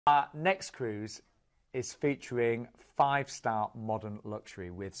Our next cruise is featuring 5-star modern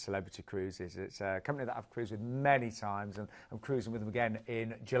luxury with Celebrity Cruises. It's a company that I've cruised with many times, and I'm cruising with them again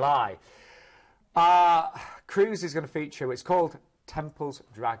in July. Our cruise is going to feature, it's called Temples,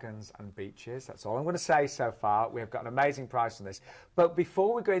 Dragons and Beaches. That's all I'm going to say so far. We have got an amazing price on this. But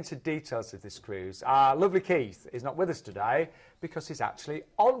before we go into details of this cruise, our lovely Keith is not with us today because he's actually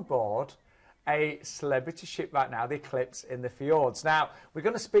on board a celebrity ship right now, the Eclipse in the Fjords. Now, we're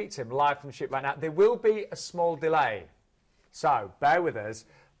going to speak to him live from the ship right now. There will be a small delay, so bear with us.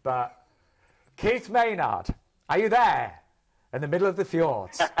 But Keith Maynard, are you there in the middle of the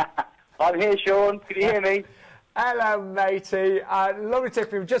fjords? I'm here, Sean. Can you hear me? Hello, matey. Lovely to hear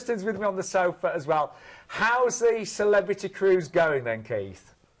from you. Justin's with me on the sofa as well. How's the celebrity cruise going then,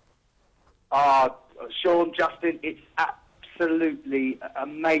 Keith? Sean, Justin, it's absolutely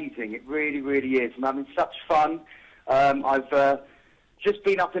amazing. It really, really is. I'm having such fun. I've just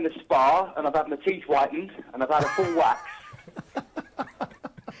been up in the spa and I've had my teeth whitened and I've had a full wax.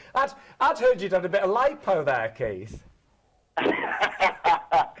 I'd heard you'd had a bit of lipo there, Keith.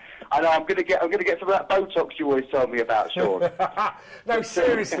 I know. I'm gonna get some of that Botox you always told me about, Sean. No,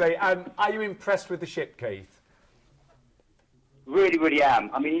 seriously. Are you impressed with the ship, Keith? Really, really am.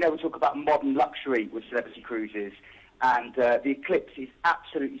 I mean, you know, we talk about modern luxury with Celebrity Cruises, and the Eclipse is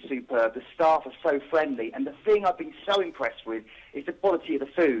absolutely superb. The staff are so friendly, and the thing I've been so impressed with is the quality of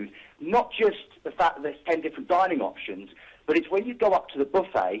the food. Not just the fact that there's 10 different dining options, but it's when you go up to the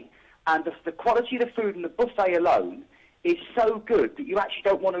buffet, and the quality of the food in the buffet alone is so good that you actually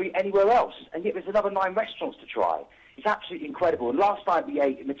don't want to eat anywhere else. And yet there's another 9 restaurants to try. It's absolutely incredible. And last night we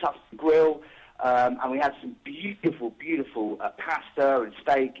ate in the Tuscan Grill, and we had some beautiful, beautiful pasta and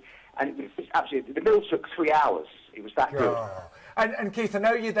steak. And it was absolutely, the meal took 3 hours. It was that good. And Keith, I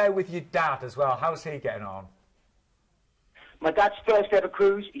know you're there with your dad as well. How's he getting on? My dad's first ever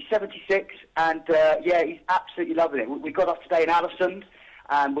cruise. He's 76, and yeah, he's absolutely loving it. We got off today in Alisund,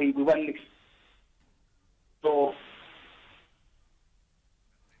 and we went and explored.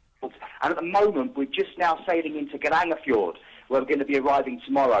 And at the moment, we're just now sailing into Fjord, where we're going to be arriving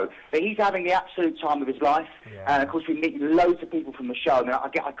tomorrow. But he's having the absolute time of his life. Yeah. And, of course, we meet loads of people from the show. I mean,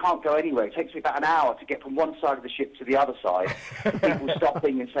 I can't go anywhere. It takes me about an hour to get from one side of the ship to the other side. People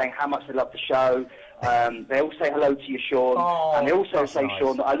stopping and saying how much they love the show. They all say hello to you, Sean. Oh, and they also say, nice,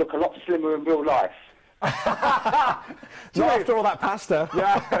 Sean, that I look a lot slimmer in real life. Not after all that pasta.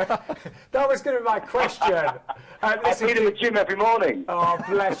 Yeah, that was going to be my question. I feed in the gym every morning. Oh,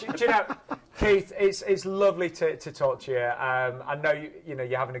 bless you. Do you know, Keith, it's lovely to talk to you. I know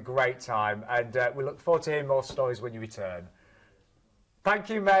you're having a great time, and we look forward to hearing more stories when you return.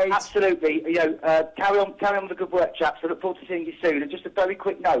 Thank you, mate. Absolutely. You know, carry on with the good work, chaps. I look forward to seeing you soon. And just a very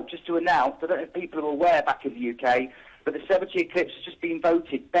quick note, just to announce, I don't know if people are aware back in the UK, but the Celebrity Eclipse has just been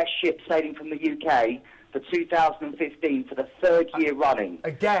voted best ship sailing from the UK for 2015 for the 3rd year running.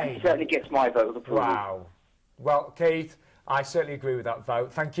 Again? It certainly gets my vote of approval. Wow. Well, Keith, I certainly agree with that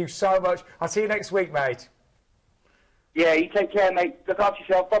vote. Thank you so much. I'll see you next week, mate. Yeah, you take care, mate. Look after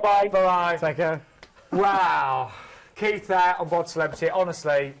yourself. Bye-bye. Bye-bye. Take care. Wow. Keith there on board Celebrity.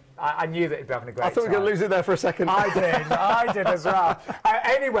 Honestly, I knew that he'd be having a great time. I thought we were going to lose it there for a second. I did as well.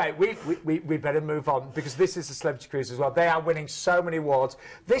 Anyway, we better move on because this is a Celebrity Cruise as well. They are winning so many awards.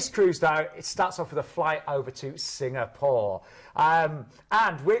 This cruise, though, it starts off with a flight over to Singapore. And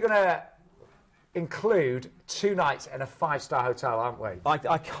we're going to include 2 nights in a 5-star hotel, aren't we?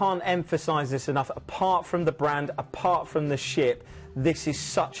 I can't emphasise this enough. Apart from the brand, apart from the ship, this is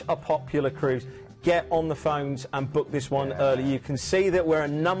such a popular cruise. Get on the phones and book this one early. You can see that we're a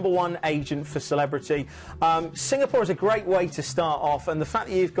 #1 agent for Celebrity. Singapore is a great way to start off, and the fact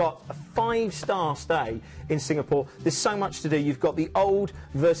that you've got a 5-star stay in Singapore, there's so much to do. You've got the old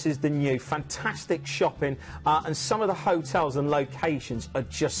versus the new, fantastic shopping, and some of the hotels and locations are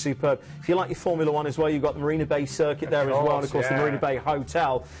just superb. If you like your Formula 1 as well, you've got the Marina Bay Circuit there as well, and of course the Marina Bay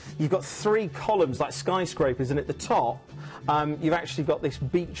Hotel. You've got 3 columns like skyscrapers, and at the top you've actually got this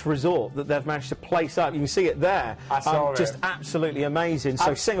beach resort that they've managed to place up. You can see it there. I saw just absolutely amazing.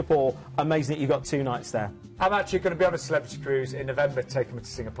 So Singapore, amazing that you've got 2 nights there. I'm actually going to be on a Celebrity Cruise in November taking me to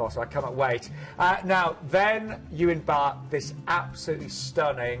Singapore, so I cannot wait. Now, then you embark this absolutely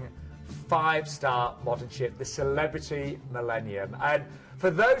stunning 5-star modern ship, the Celebrity Millennium. And for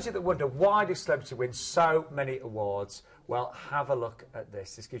those of you that wonder, why does Celebrity win so many awards? Well, have a look at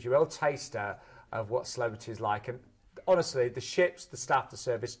this. This gives you a real taster of what Celebrity is like. And honestly, the ships, the staff, the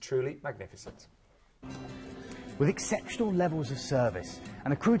service, truly magnificent. With exceptional levels of service,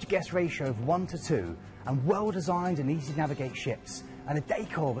 and a crew-to-guest ratio of 1 to 2, and well-designed and easy-to-navigate ships, and a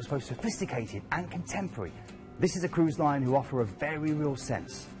decor that's both sophisticated and contemporary, This is a cruise line who offer a very real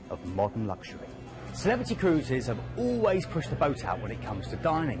sense of modern luxury. Celebrity Cruises have always pushed the boat out when it comes to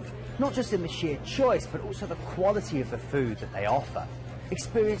dining, not just in the sheer choice, but also the quality of the food that they offer.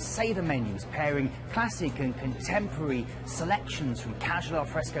 Experience saver menus pairing classic and contemporary selections from casual al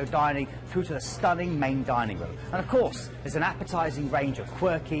fresco dining through to the stunning main dining room. And of course, there's an appetizing range of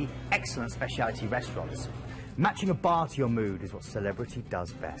quirky, excellent specialty restaurants. Matching a bar to your mood is what Celebrity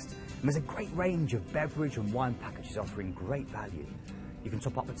does best. And there's a great range of beverage and wine packages offering great value. You can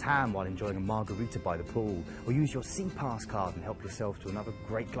top up the tan while enjoying a margarita by the pool, or use your Sea Pass card and help yourself to another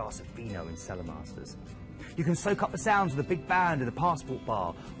great glass of vino in Cellar Masters. You can soak up the sounds of the big band in the Passport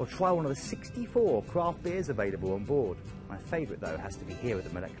Bar, or try one of the 64 craft beers available on board. My favourite, though, has to be here at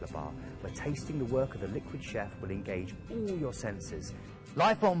the Molecular Bar, where tasting the work of the liquid chef will engage all your senses.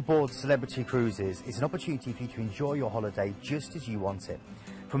 Life on board Celebrity Cruises is an opportunity for you to enjoy your holiday just as you want it.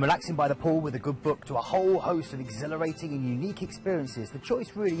 From relaxing by the pool with a good book to a whole host of exhilarating and unique experiences, the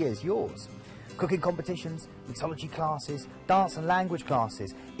choice really is yours. Cooking competitions, mixology classes, dance and language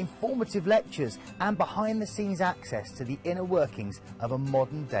classes, informative lectures, and behind-the-scenes access to the inner workings of a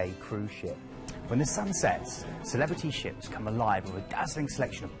modern-day cruise ship. When the sun sets, Celebrity ships come alive with a dazzling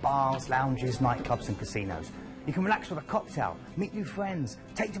selection of bars, lounges, nightclubs and casinos. You can relax with a cocktail, meet new friends,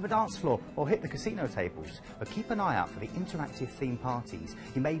 take to the dance floor or hit the casino tables. But keep an eye out for the interactive theme parties.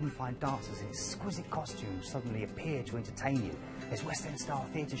 You may even find dancers in exquisite costumes suddenly appear to entertain you. There's West End style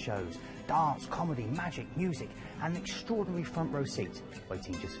theatre shows, dance, comedy, magic, music and an extraordinary front row seat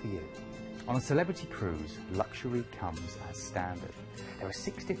waiting just for you. On a Celebrity cruise, luxury comes as standard. There are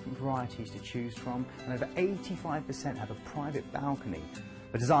 6 different varieties to choose from and over 85% have a private balcony.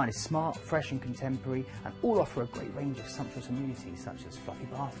 The design is smart, fresh and contemporary, and all offer a great range of sumptuous amenities such as fluffy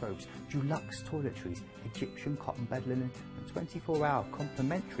bathrobes, deluxe toiletries, Egyptian cotton bed linen, and 24-hour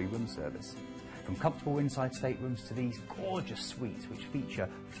complimentary room service. From comfortable inside staterooms to these gorgeous suites which feature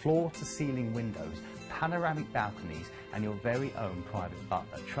floor-to-ceiling windows, panoramic balconies, and your very own private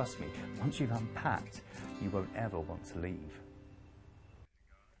butler. Trust me, once you've unpacked, you won't ever want to leave.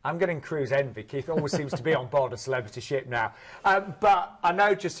 I'm getting cruise envy. Keith always seems to be on board a Celebrity ship now. But I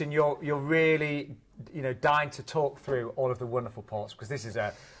know, Justin, you're really, dying to talk through all of the wonderful ports, because this is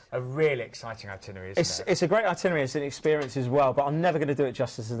a really exciting itinerary, isn't it? It's a great itinerary, it's an experience as well, but I'm never going to do it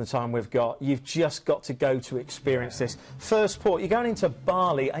justice in the time we've got. You've just got to go to experience this. First port, you're going into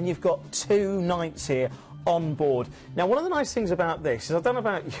Bali, and you've got 2 nights here on board. Now, one of the nice things about this is, I don't know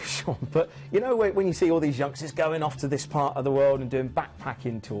about you, Sean, but when you see all these youngsters going off to this part of the world and doing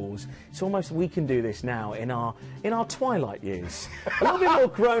backpacking tours, it's almost we can do this now in our twilight years. A little bit more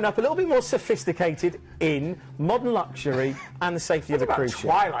grown up, a little bit more sophisticated in modern luxury and the safety of the cruise ship.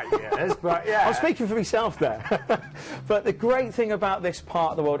 Twilight years, but yeah. I'm speaking for myself there. But the great thing about this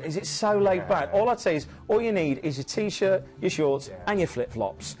part of the world is it's so laid back. All I'd say is all you need is your t-shirt, your shorts and your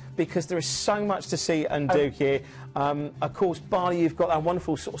flip-flops, because there is so much to see and do here. Of course, Bali, you've got that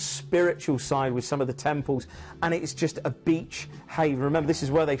wonderful sort of spiritual side with some of the temples, and it's just a beach haven. Remember, this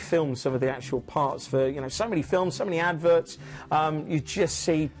is where they filmed some of the actual parts for, so many films, so many adverts. You just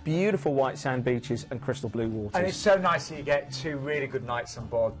see beautiful white sand beaches and crystal blue waters. And it's so nice that you get 2 really good nights on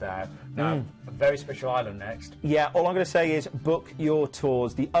board there. Now, a very special island next. Yeah, all I'm going to say is book your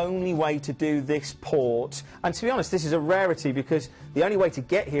tours. The only way to do this port, and to be honest, this is a rarity because the only way to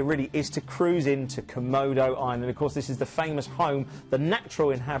get here really is to cruise into Komodo Island. Of course, this is the famous home, the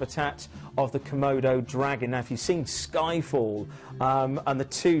natural habitat of the Komodo dragon. Now, if you've seen Skyfall and the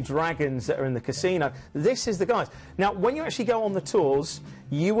 2 dragons that are in the casino, this is the guys. Now, when you actually go on the tours,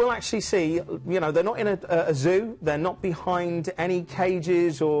 you will actually see, they're not in a zoo, they're not behind any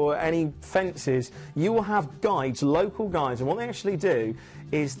cages or any fences. You will have guides, local guides, and what they actually do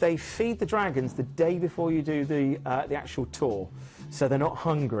is they feed the dragons the day before you do the actual tour, so they're not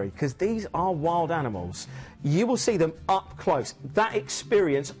hungry, because these are wild animals. You will see them up close. That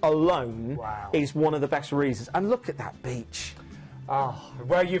experience alone is one of the best reasons. And look at that beach. Oh,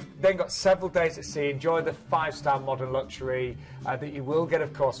 well, you've then got several days at sea. Enjoy the 5-star modern luxury that you will get,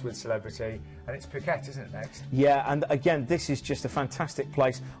 of course, with Celebrity. And it's Phuket, isn't it, next? Yeah, and again, this is just a fantastic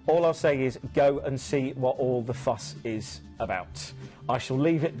place. All I'll say is go and see what all the fuss is about. I shall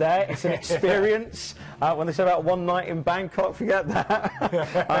leave it there. It's an experience. When they say about 1 night in Bangkok, forget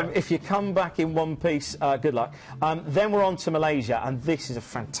that. If you come back in one piece, good luck. Then we're on to Malaysia, and this is a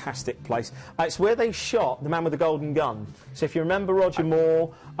fantastic place. It's where they shot The Man with the Golden Gun. So if you remember Roger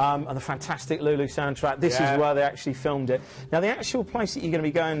Moore and the fantastic Lulu soundtrack, this is where they actually filmed it. Now, the actual place that you're going to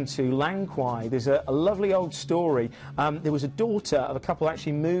be going to, Langkawi, there's a lovely old story. There was a daughter of a couple who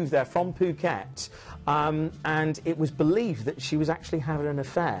actually moved there from Phuket, and it was believed that she was actually having an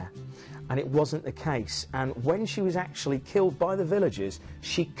affair. and it wasn't the case. And when she was actually killed by the villagers,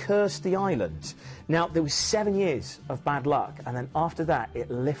 she cursed the island. Now, there was 7 years of bad luck, and then after that, it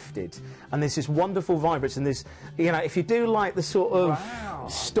lifted. And there's this wonderful vibrance, and there's, you know, if you do like the sort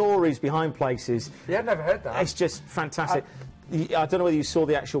of stories behind places... Yeah, I've never heard that. It's just fantastic. I don't know whether you saw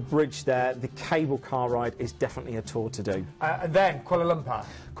the actual bridge there. The cable car ride is definitely a tour to do. And then Kuala Lumpur.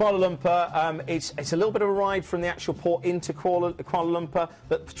 Kuala Lumpur, it's a little bit of a ride from the actual port into Kuala Lumpur,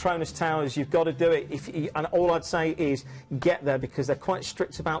 but Petronas Towers, you've got to do it. And all I'd say is get there, because they're quite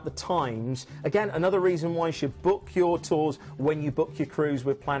strict about the times. Again, another reason why you should book your tours when you book your cruise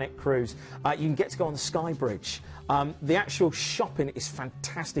with Planet Cruise. You can get to go on the Sky Bridge. The actual shopping is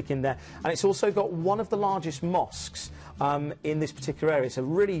fantastic in there, and it's also got one of the largest mosques in this particular area. It's a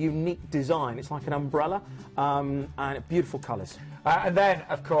really unique design. It's like an umbrella, and beautiful colours. And then,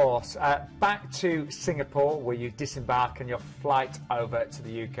 of course, back to Singapore, where you disembark on your flight over to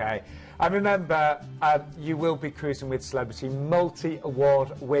the UK. And remember, you will be cruising with Celebrity,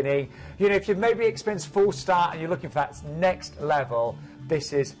 multi-award winning. You know, if you've maybe experienced 4-star and you're looking for that next level,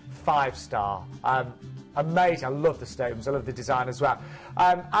 this is 5-star. Amazing. I love the staterooms. I love the design as well.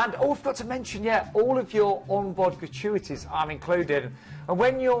 And I forgot to mention, all of your onboard gratuities are included. And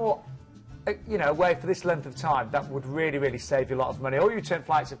when you're, you know, away for this length of time, that would really, really save you a lot of money. All your return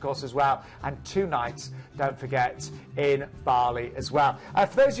flights, of course, as well. And 2 nights, don't forget, in Bali as well.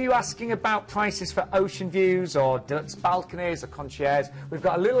 For those of you asking about prices for ocean views or deluxe balconies or concierge, we've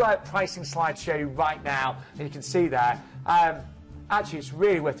got a little pricing slide to show you right now. And you can see there. Actually, it's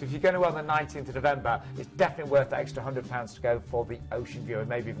really worth it. If you're going to on the 19th of November, it's definitely worth that extra £100 to go for the ocean view and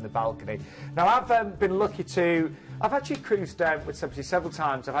maybe even the balcony. Now, I've been lucky to... I've actually cruised with Celebrity several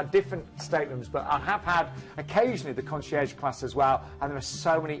times. I've had different staterooms, but I have had occasionally the concierge class as well, and there are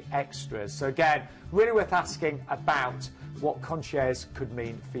so many extras. So again, really worth asking about what concierge could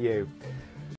mean for you.